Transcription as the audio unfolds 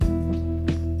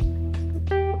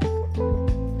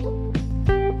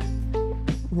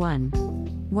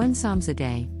1 Psalms a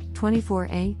day.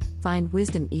 24a. Find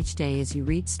wisdom each day as you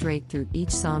read straight through each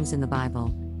Psalms in the Bible.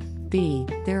 B.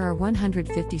 There are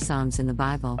 150 Psalms in the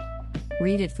Bible.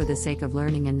 Read it for the sake of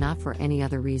learning and not for any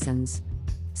other reasons.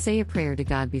 Say a prayer to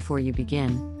God before you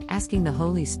begin, asking the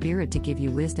Holy Spirit to give you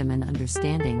wisdom and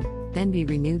understanding, then be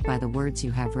renewed by the words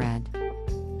you have read.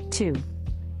 2.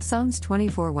 Psalms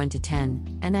 24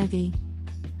 1-10, NIV.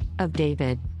 Of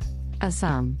David. A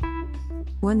Psalm.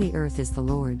 1 The earth is the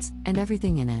Lord's, and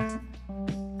everything in it.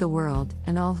 The world,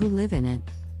 and all who live in it.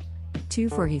 2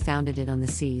 For he founded it on the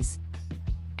seas,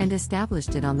 and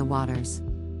established it on the waters.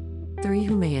 3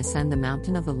 Who may ascend the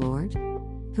mountain of the Lord?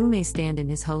 Who may stand in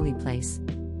his holy place?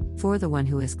 4 The one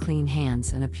who has clean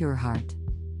hands and a pure heart,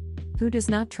 who does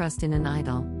not trust in an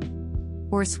idol,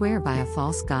 or swear by a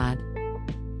false god.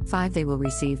 5 They will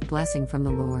receive blessing from the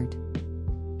Lord,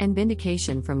 and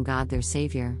vindication from God their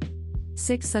Savior.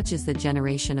 6 Such is the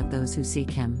generation of those who seek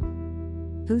him,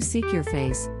 who seek your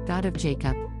face, God of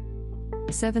Jacob.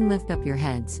 7 Lift up your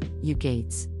heads, you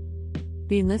gates.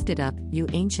 Be lifted up, you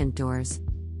ancient doors,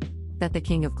 that the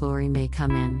King of glory may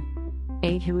come in.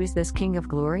 8 Who is this King of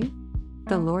glory?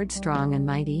 The Lord strong and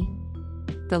mighty,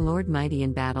 the Lord mighty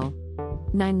in battle.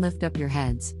 9 Lift up your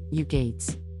heads, you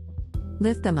gates.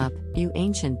 Lift them up, you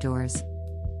ancient doors,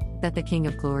 that the King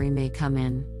of glory may come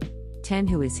in. 10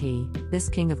 Who is he, this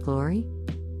King of glory?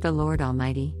 The Lord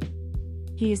Almighty.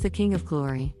 He is the King of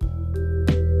glory.